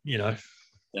year, but, Yeah.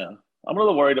 I'm a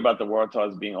little worried about the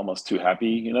Waratahs being almost too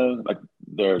happy, like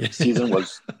their season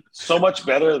was so much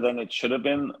better than it should have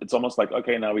been. It's almost like,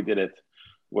 okay, now we did it.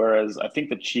 Whereas I think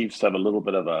the Chiefs have a little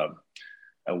bit of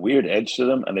a weird edge to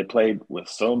them, and they played with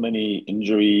so many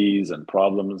injuries and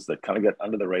problems that kind of get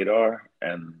under the radar.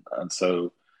 And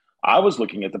so I was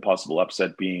looking at the possible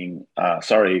upset being,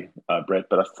 Brett,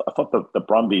 but I thought the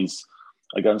Brumbies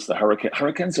against the Hurricanes.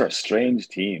 Hurricanes are a strange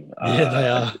team. Yeah, they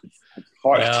are.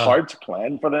 It's hard to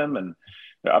plan for them, and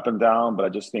they're up and down, but I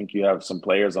just think you have some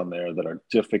players on there that are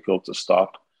difficult to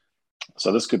stop.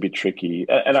 So this could be tricky.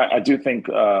 And I do think,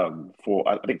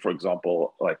 for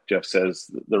example, like Geoff says,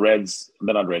 the Reds,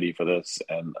 they're not ready for this,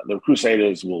 and the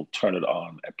Crusaders will turn it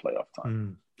on at playoff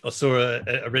time.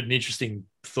 I read an interesting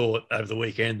thought over the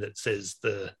weekend that says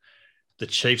the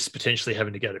Chiefs potentially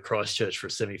having to go to Christchurch for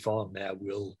a semi-final now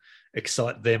will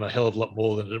excite them a hell of a lot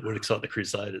more than it would excite the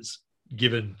Crusaders.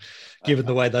 Given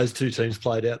the way those two teams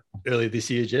played out earlier this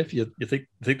year, Geoff, you think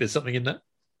there's something in that?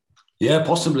 Yeah,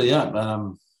 possibly. Yeah,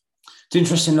 it's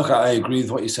interesting. Look, I agree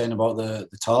with what you're saying about the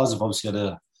Tars. Have obviously had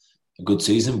a good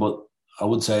season, but I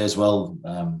would say as well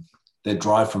their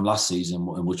drive from last season,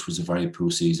 which was a very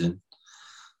poor season,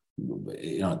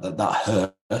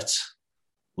 that hurt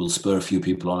will spur a few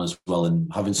people on as well.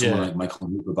 And having someone like Michael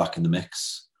Hooper back in the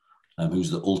mix,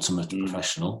 who's the ultimate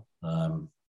professional.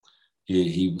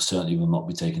 He certainly will not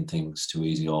be taking things too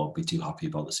easy or be too happy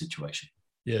about the situation.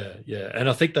 Yeah. And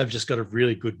I think they've just got a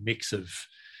really good mix of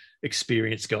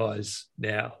experienced guys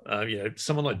now.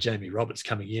 Someone like Jamie Roberts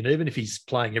coming in, even if he's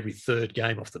playing every third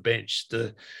game off the bench,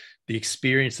 the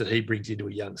experience that he brings into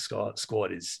a young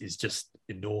squad is just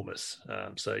enormous.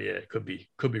 It could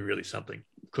be really something.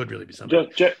 Could really be something.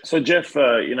 So Geoff,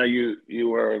 you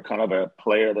were kind of a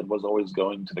player that was always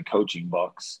going to the coaching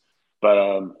box,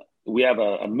 but we have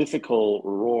a mythical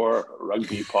Roar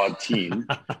Rugby Pod team,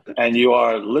 and you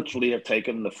are literally have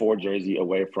taken the 4 jersey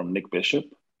away from Nick Bishop,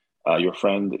 your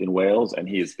friend in Wales, and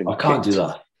he has been. I can't do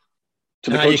that.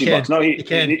 To the coaching box. No,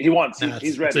 he wants. No,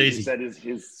 he's ready. He said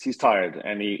he's tired,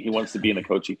 and he wants to be in the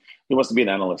coaching. He wants to be an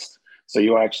analyst. So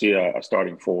you are actually a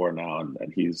starting 4 now,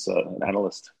 and he's an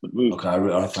analyst.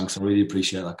 Okay, thanks. I really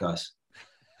appreciate that, guys.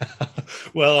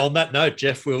 Well, on that note,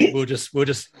 Geoff, we'll just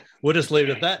leave it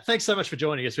at that. Thanks so much for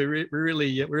joining us. We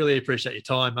really appreciate your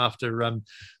time after a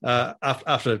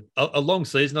long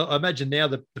season. I imagine now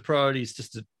the priority is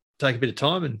just to take a bit of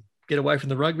time and get away from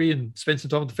the rugby and spend some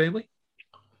time with the family.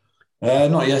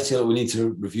 Not yet. We need to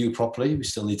review properly. We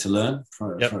still need to learn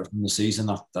from the season.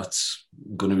 That's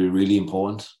going to be really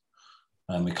important.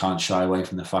 We can't shy away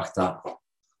from the fact that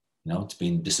it's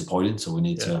been disappointing. So we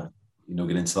need to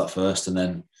get into that first, and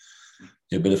then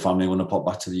a bit of family. Want to pop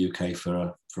back to the UK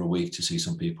for a week to see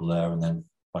some people there, and then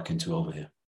back into over here.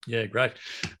 Yeah, great.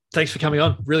 Thanks for coming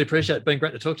on. Really appreciate it. Been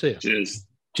great to talk to you.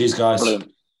 Cheers, guys.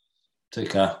 Brilliant.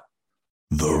 Take care.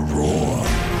 The Roar.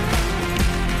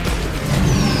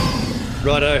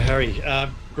 Righto, Harry.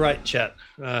 Great chat.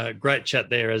 Great chat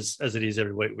there, as it is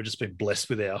every week. We've just been blessed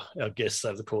with our guests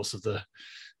over the course of the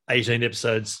 18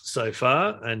 episodes so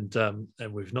far, and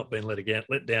we've not been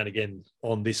let down again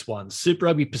on this one. Super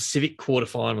Rugby Pacific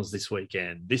quarterfinals this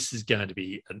weekend. This is going to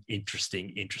be an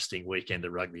interesting weekend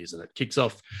of rugby, isn't it? Kicks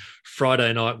off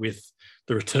Friday night with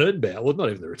the return bout. Well, not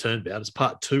even the return bout. It's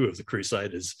part 2 of the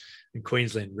Crusaders and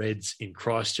Queensland Reds in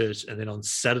Christchurch, and then on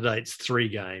Saturday it's 3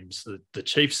 games: the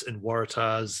Chiefs and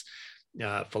Waratahs,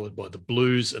 followed by the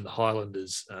Blues and the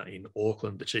Highlanders in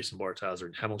Auckland. The Chiefs and Waratahs are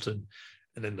in Hamilton,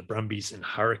 and then the Brumbies and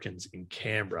Hurricanes in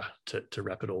Canberra to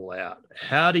wrap it all out.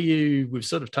 We've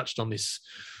sort of touched on this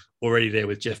already there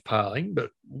with Geoff Parling,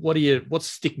 but what's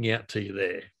sticking out to you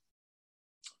there?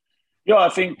 Yeah, I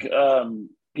think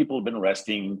people have been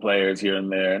resting players here and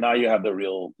there. Now you have the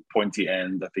real pointy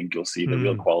end. I think you'll see the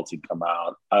real quality come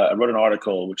out. I wrote an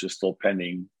article, which is still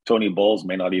pending. Tony Bowles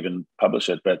may not even publish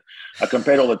it, but I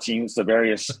compared all the teams to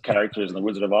various characters in the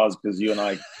Wizard of Oz, because you and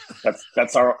I,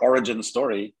 that's our origin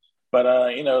story. But,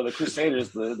 the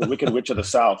Crusaders, the Wicked Witch of the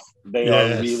South, they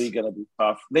are really going to be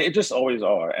tough. They just always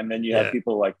are. And then you have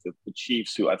people like the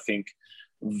Chiefs, who I think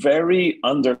very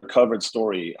undercovered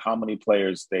story, how many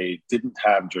players they didn't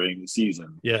have during the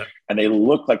season. Yeah. And they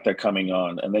look like they're coming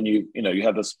on. And then you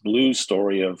have this Blues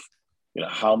story of,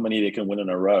 how many they can win in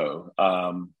a row.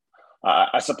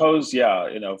 I suppose, from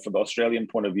the Australian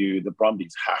point of view, the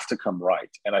Brumbies have to come right.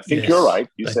 And I think you're right.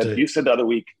 You said the other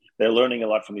week, they're learning a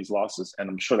lot from these losses, and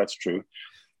I'm sure that's true.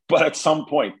 But at some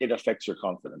point, it affects your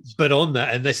confidence. But on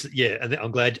that, and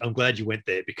I'm glad you went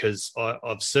there, because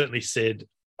I've certainly said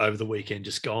over the weekend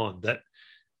just gone that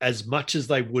as much as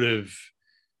they would have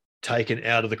taken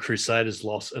out of the Crusaders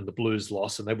loss and the Blues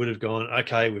loss, and they would have gone,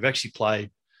 okay, we've actually played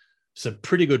some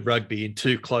pretty good rugby in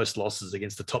 2 close losses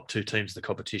against the top 2 teams in the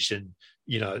competition.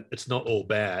 It's not all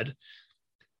bad.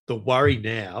 The worry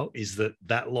now is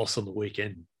that loss on the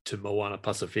weekend to Moana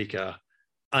Pacifica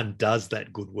undoes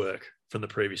that good work from the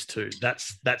previous 2.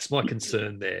 That's my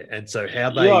concern there. And so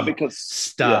how they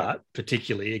start,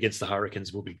 particularly against the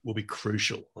Hurricanes, will be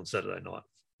crucial on Saturday night.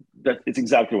 It's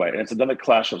exactly right. And it's another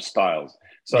clash of styles.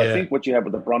 So I think what you have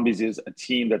with the Brumbies is a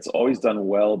team that's always done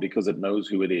well because it knows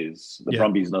who it is. The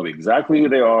Brumbies know exactly who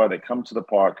they are. They come to the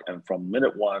park, and from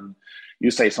minute one, you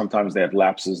say sometimes they have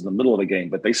lapses in the middle of the game,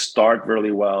 but they start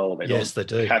really well. They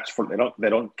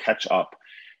don't catch up.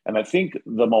 And I think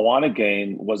the Moana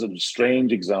game was a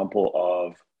strange example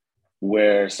of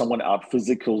where someone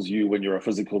out-physicals you when you're a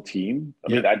physical team.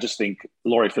 I mean, I just think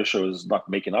Laurie Fisher was not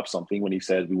making up something when he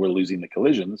said we were losing the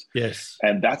collisions. Yes.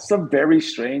 And that's a very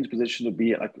strange position to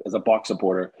be in, like, as a box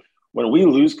supporter. When we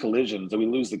lose collisions and we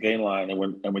lose the gain line and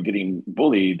we're getting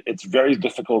bullied, it's very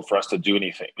difficult for us to do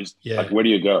anything. Like, where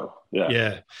do you go?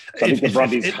 Yeah. So I think the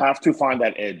Brumbies have to find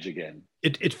that edge again.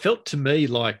 It felt to me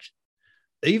like,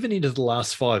 even into the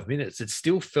last 5 minutes, it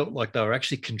still felt like they were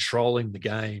actually controlling the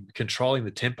game, controlling the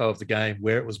tempo of the game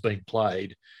where it was being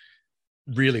played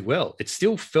really well. It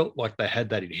still felt like they had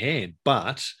that in hand,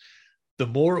 but the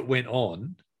more it went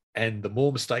on and the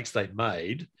more mistakes they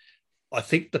made, I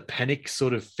think the panic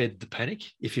sort of fed the panic,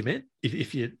 and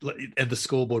the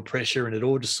scoreboard pressure, and it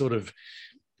all just sort of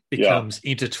becomes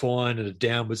intertwined in a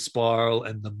downward spiral.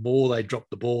 And the more they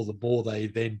dropped the ball, the more they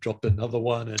then dropped another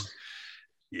one. And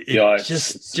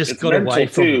it's just got away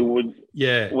from too.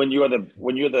 When you're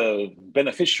the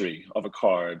beneficiary of a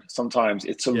card, sometimes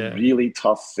it's a really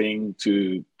tough thing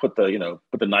to put the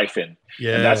knife in.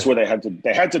 And that's where they had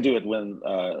to do it when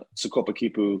Sukopa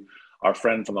Kipu, our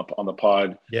friend on the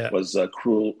pod, was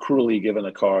cruelly given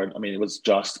a card. I mean, it was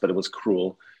just, but it was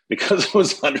cruel because it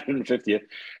was 150th.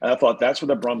 And I thought that's where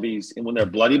the Brumbies, and when they're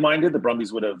bloody-minded, the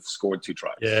Brumbies would have scored 2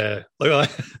 tries. Yeah. Look,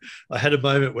 I had a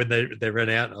moment when they ran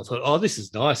out, and I thought, oh, this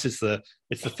is nice. It's the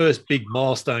first big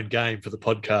milestone game for the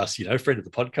podcast, friend of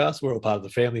the podcast. We're all part of the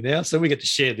family now. So we get to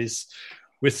share this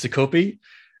with Sukopi.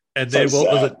 And then what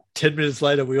was it? 10 minutes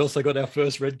later, we also got our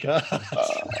first red card.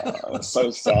 So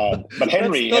sad. But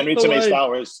Henry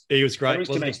Temei-Stowers, he was great. Henry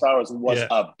Temei-Stowers was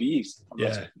a beast.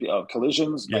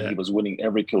 Collisions, and he was winning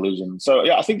every collision. So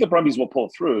I think the Brumbies will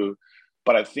pull through.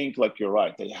 But I think, like, you're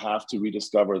right, they have to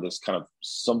rediscover this kind of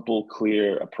simple,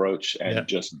 clear approach and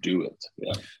just do it.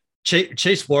 Yeah.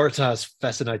 Chiefs Waratahs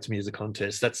fascinates me as a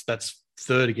contest. That's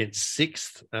 3rd against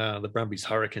 6th. The Brumbies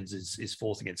Hurricanes is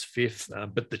 4th against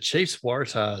 5th. But the Chiefs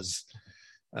Waratahs,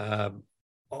 I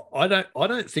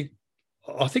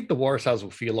think the Waratahs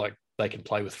will feel like they can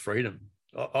play with freedom.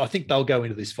 I think they'll go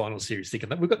into this final series thinking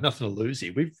that we've got nothing to lose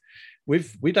here.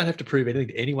 We don't have to prove anything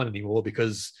to anyone anymore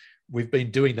because we've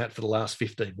been doing that for the last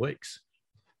 15 weeks.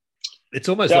 It's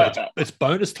almost like it's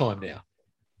bonus time now.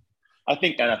 I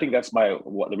think that's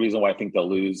the reason why I think they'll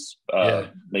lose,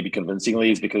 maybe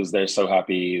convincingly, is because they're so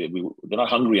happy. They're not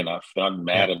hungry enough. They're not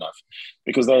mad enough,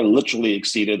 because they're literally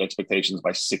exceeded expectations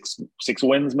by six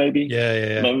wins, maybe.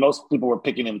 I mean, most people were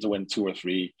picking them to win 2 or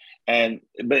 3,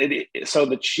 so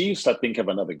the Chiefs, I think, have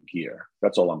another gear.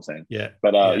 That's all I'm saying.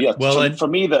 Well, for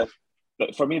me, the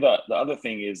other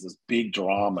thing is this big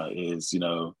drama is,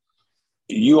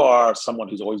 you are someone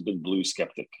who's always been blue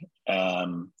skeptic.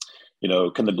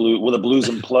 Can will the Blues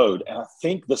implode? And I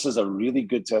think this is a really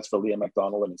good test for Liam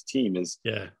McDonald and his team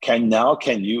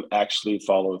can you actually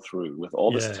follow through with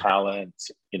all this talent?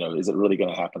 Is it really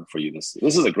going to happen for you? This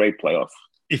is a great playoff.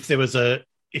 If there was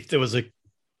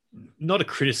not a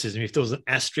criticism, if there was an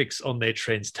asterisk on their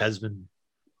Trans-Tasman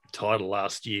title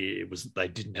last year, it was they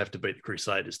didn't have to beat the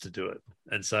Crusaders to do it.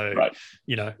 And so,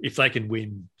 if they can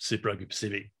win Super Rugby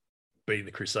Pacific beating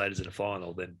the Crusaders in a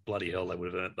final, then bloody hell, they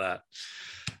would have earned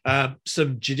that.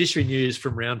 Some judiciary news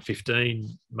from round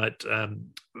 15, mate,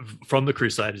 from the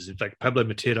Crusaders. In fact, Pablo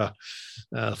Matera,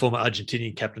 former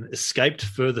Argentinian captain, escaped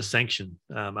further sanction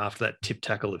after that tip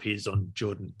tackle of his on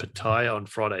Jordan Pataya on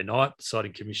Friday night. The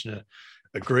citing commissioner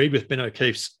agreed with Ben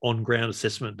O'Keefe's on-ground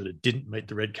assessment that it didn't meet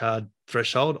the red card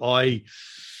threshold. I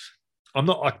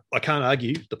can't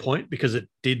argue the point because it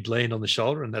did land on the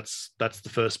shoulder, and that's the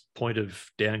first point of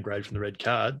downgrade from the red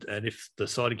card. And if the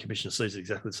citing commissioner sees it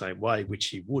exactly the same way, which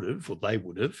he would have, or they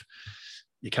would have,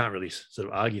 you can't really sort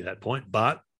of argue that point.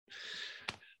 But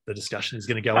the discussion is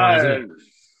going to go on, isn't it?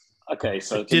 Okay,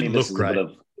 so it didn't look great.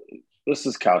 This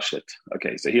is cow shit.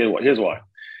 Okay, so here's why.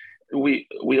 We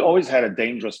always had a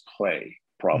dangerous play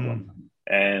problem.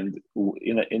 And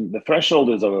in the threshold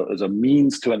is a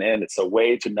means to an end. It's a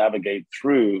way to navigate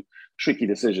through tricky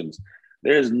decisions.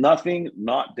 There is nothing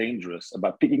not dangerous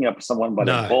about picking up someone by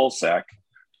the ball sack,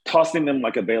 tossing them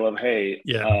like a bale of hay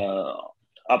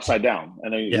upside down.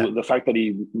 And the fact that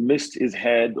he missed his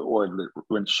head or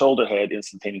went shoulder head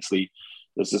instantaneously,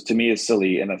 this is to me is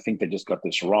silly. And I think they just got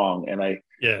this wrong. And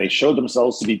they showed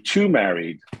themselves to be too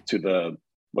married to the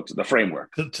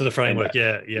framework. To the framework,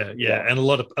 yeah. And a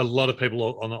lot of people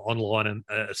online and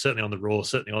certainly on the Raw,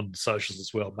 certainly on socials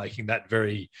as well, making that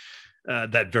very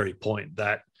point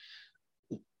that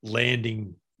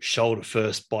landing shoulder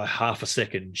first by half a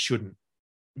second shouldn't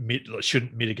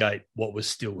mitigate what was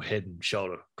still head and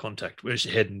shoulder contact,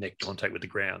 head and neck contact with the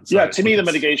ground. So to me, the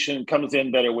mitigation comes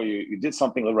in better where you did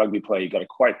something with rugby play, you got it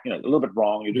quite a little bit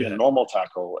wrong. You're doing a normal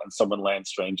tackle and someone lands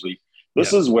strangely.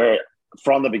 This is where,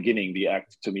 from the beginning, the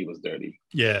act to me was dirty.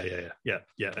 Yeah.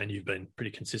 And you've been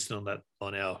pretty consistent on that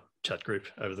on our chat group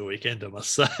over the weekend, I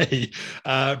must say.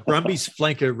 Brumbies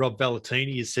flanker Rob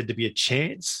Valentini is said to be a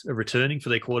chance of returning for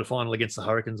their quarterfinal against the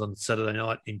Hurricanes on Saturday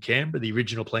night in Canberra. The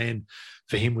original plan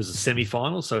for him was a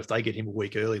semi-final, so if they get him a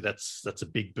week early, that's a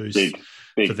big boost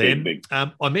for them. Big.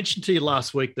 I mentioned to you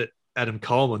last week that Adam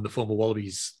Coleman, the former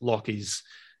Wallabies lock, is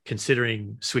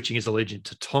considering switching his allegiance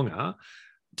to Tonga.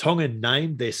 Tonga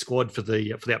named their squad for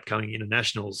the upcoming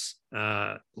internationals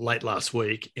late last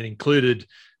week and included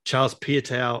Charles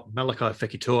Piutau, Malachi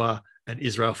Fekitoa, and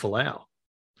Israel Folau.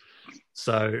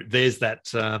 So there's that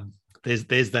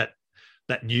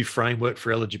new framework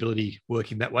for eligibility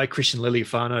working that way. Christian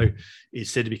Lealiifano is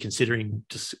said to be considering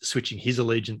switching his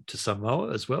allegiance to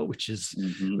Samoa as well, which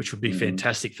would be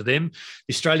fantastic for them.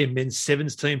 The Australian men's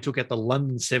sevens team took out the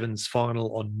London Sevens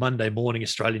final on Monday morning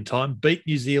Australian time, beat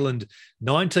New Zealand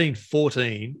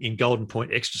 19-14 in Golden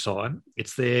Point extra time.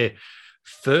 It's their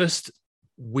first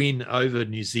win over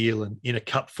New Zealand in a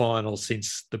cup final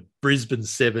since the Brisbane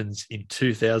Sevens in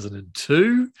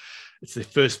 2002. It's their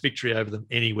first victory over them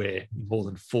anywhere in more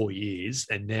than 4 years.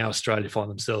 And now Australia find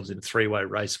themselves in a three-way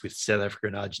race with South Africa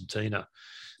and Argentina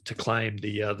to claim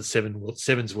the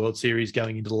Sevens World Series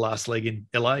going into the last leg in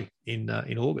LA in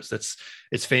August.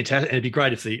 It's fantastic. And it'd be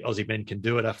great if the Aussie men can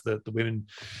do it after the women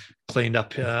cleaned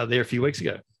up there a few weeks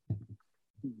ago.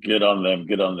 Good on them.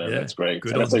 Yeah, that's great.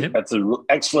 That's an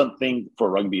excellent thing for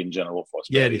rugby in general for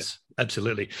Australia. Yeah, it is.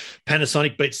 Absolutely.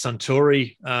 Panasonic beat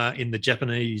Suntory in the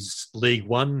Japanese League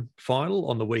One final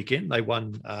on the weekend. They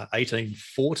won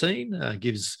 18-14.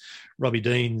 Gives Robbie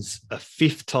Deans a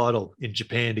fifth title in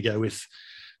Japan to go with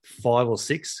 5 or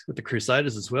 6 with the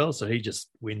Crusaders as well. So he just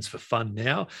wins for fun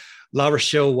now. La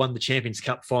Rochelle won the Champions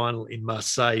Cup final in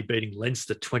Marseille, beating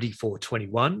Leinster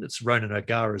 24-21. It's Ronan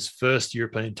O'Gara's first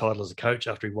European title as a coach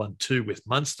after he won 2 with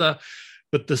Munster.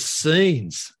 But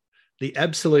the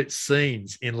absolute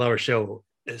scenes in La Rochelle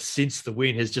since the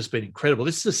win has just been incredible.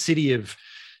 This is a city of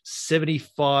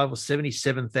 75 or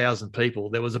 77,000 people.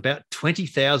 There was about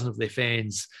 20,000 of their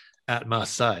fans at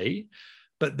Marseille,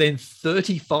 but then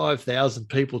 35,000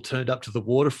 people turned up to the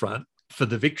waterfront for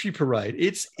the victory parade.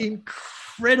 It's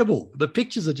incredible. The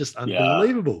pictures are just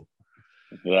unbelievable.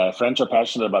 Yeah, French are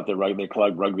passionate about their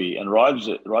club rugby, and Rog's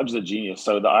a genius.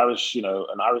 So the Irish,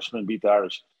 an Irishman beat the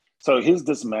Irish. So his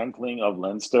dismantling of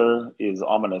Leinster is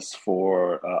ominous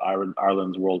for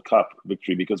Ireland's World Cup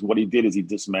victory, because what he did is he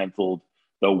dismantled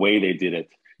the way they did it.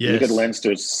 Yes. Look at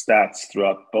Leinster's stats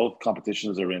throughout both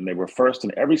competitions they're in. They were first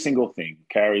in every single thing: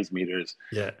 carries, meters,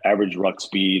 average ruck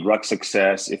speed, ruck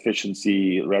success,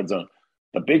 efficiency, red zone.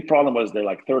 The big problem was they're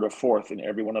like third or fourth in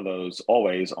every one of those,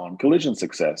 always on collision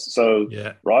success. So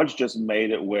Raj just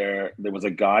made it where there was a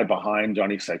guy behind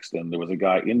Johnny Sexton. There was a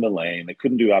guy in the lane. They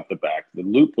couldn't do out the back. The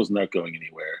loop was not going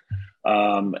anywhere.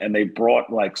 And they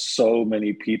brought like so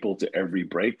many people to every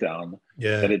breakdown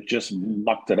that it just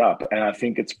mucked it up. And I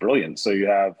think it's brilliant. So you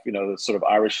have, the sort of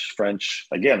Irish-French,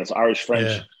 again, it's Irish-French.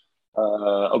 Yeah.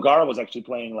 O'Gara was actually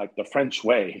playing like the French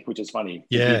way, which is funny.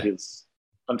 Yeah. To beat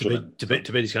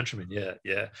his countrymen.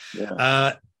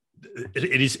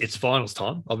 It's finals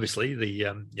time. Obviously,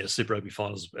 the Super Rugby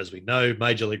finals, as we know,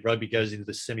 Major League Rugby goes into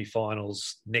the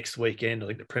semi-finals next weekend. I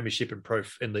think the Premiership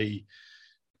and the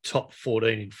top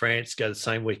 14 in France go the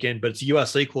same weekend, but it's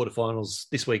URC quarterfinals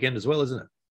this weekend as well, isn't it?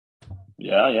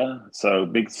 Yeah.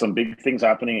 So some big things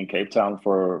happening in Cape Town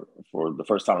for the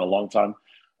first time in a long time.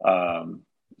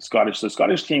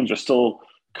 Scottish teams are still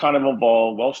kind of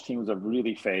involved. Welsh teams have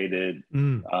really faded.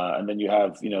 And then you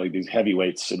have, these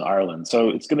heavyweights in Ireland. So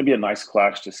it's going to be a nice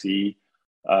clash to see.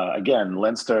 Again,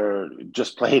 Leinster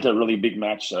just played a really big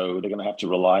match, so they're going to have to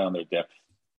rely on their depth.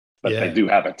 But they do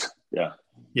have it. Yeah.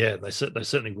 Yeah, they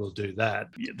certainly will do that.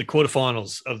 The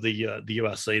quarterfinals of the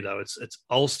URC, though, it's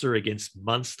Ulster against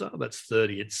Munster. That's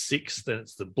 30 at 6. Then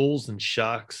it's the Bulls and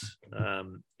Sharks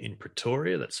in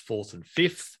Pretoria. That's 4th and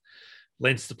 5th.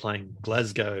 Leinster playing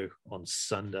Glasgow on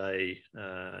Sunday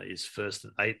is 1st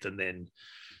and 8th, and then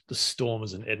the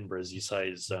Stormers in Edinburgh, as you say,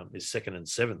 is 2nd and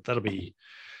 7th. That'll be.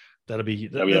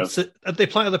 Are they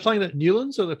playing at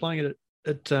Newlands, or are they playing it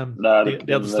at the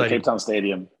other stadium? Cape Town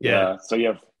Stadium? Yeah. So you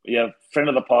have friend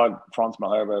of the pod, Frans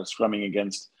Malherbe, scrumming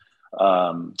against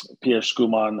Pierre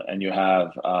Schoeman, and you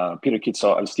have Stephen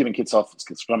Kitsoff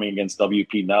scrumming against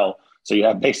WP Nell. So you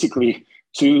have basically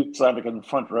two South African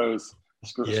front rows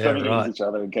scrumming against each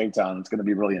other in Cape Town. It's going to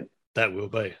be brilliant. That will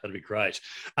be. That'll be great.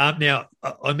 Now,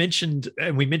 we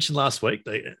mentioned last week,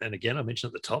 and again, I mentioned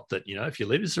at the top that, if you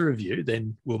leave us a review,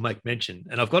 then we'll make mention.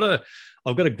 And I've got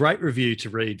a great review to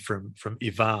read from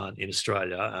Ivan in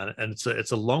Australia, and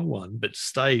it's a long one, but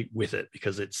stay with it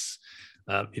because it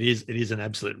is an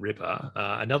absolute ripper.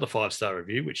 Another 5-star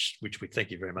review, which we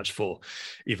thank you very much for,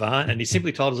 Ivan. And he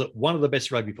simply titles it one of the best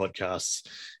rugby podcasts.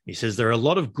 He says there are a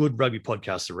lot of good rugby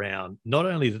podcasts around. Not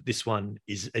only that this one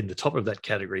is in the top of that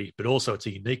category, but also it's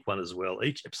a unique one as well.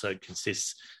 Each episode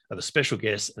consists of a special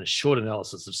guest and a short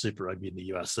analysis of Super Rugby in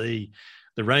the URC.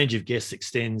 The range of guests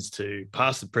extends to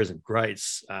past and present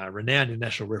greats, renowned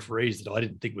international referees that I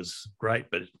didn't think was great,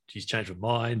 but he's changed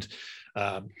my mind,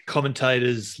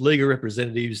 commentators, legal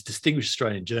representatives, distinguished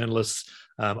Australian journalists.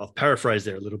 I've paraphrased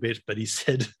there a little bit, but he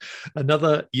said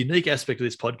another unique aspect of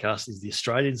this podcast is the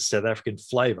Australian-South African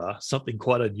flavour, something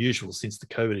quite unusual since the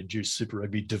COVID-induced Super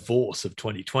Rugby divorce of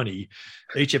 2020.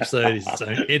 Each episode is its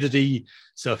own entity.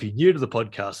 So if you're new to the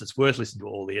podcast, it's worth listening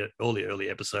to all the early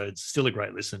episodes. Still a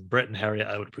great listen. Brett and Harry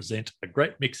are able to present a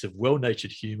great mix of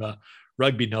well-natured humour,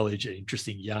 rugby knowledge, and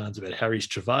interesting yarns about Harry's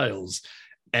travails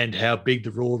and how big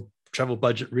the Raw travel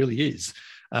budget really is.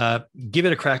 Give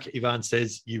it a crack, Ivan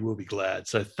says. You will be glad.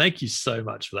 So thank you so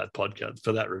much for that podcast,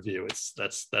 for that review.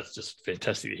 That's just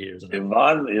fantastic to hear, isn't it?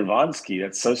 Ivansky,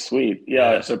 that's so sweet.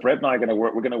 Yeah. So Brett and I are gonna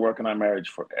work. We're gonna work on our marriage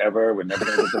forever. We're never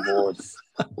gonna get divorced.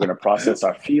 We're gonna process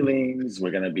our feelings.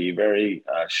 We're gonna be very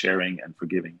sharing and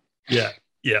forgiving. Yeah.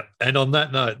 And on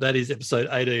that note, that is episode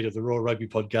 18 of the Raw Rugby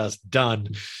Podcast done.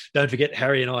 Don't forget,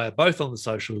 Harry and I are both on the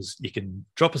socials. You can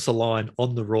drop us a line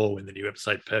on the Raw when the new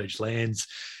episode page lands.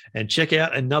 And check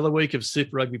out another week of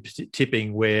Super Rugby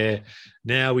tipping, where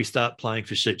now we start playing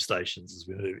for sheep stations as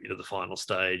we move into the final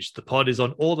stage. The pod is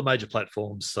on all the major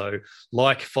platforms. So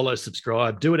follow,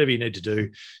 subscribe, do whatever you need to do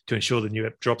to ensure the new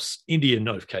app drops into your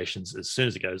notifications as soon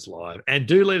as it goes live. And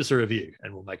do leave us a review,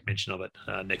 and we'll make mention of it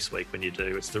next week when you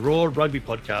do. It's the Raw Rugby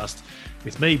Podcast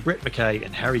with me, Brett McKay,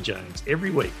 and Harry Jones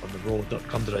every week on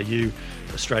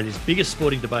theraw.com.au, Australia's biggest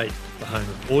sporting debate, the home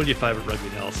of all your favourite rugby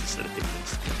analysis and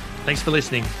opinions. Thanks for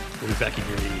listening. We'll be back in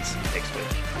your ears next week.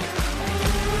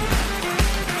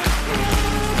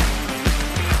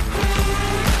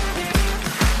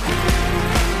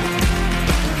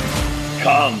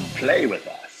 Come play with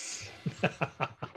us.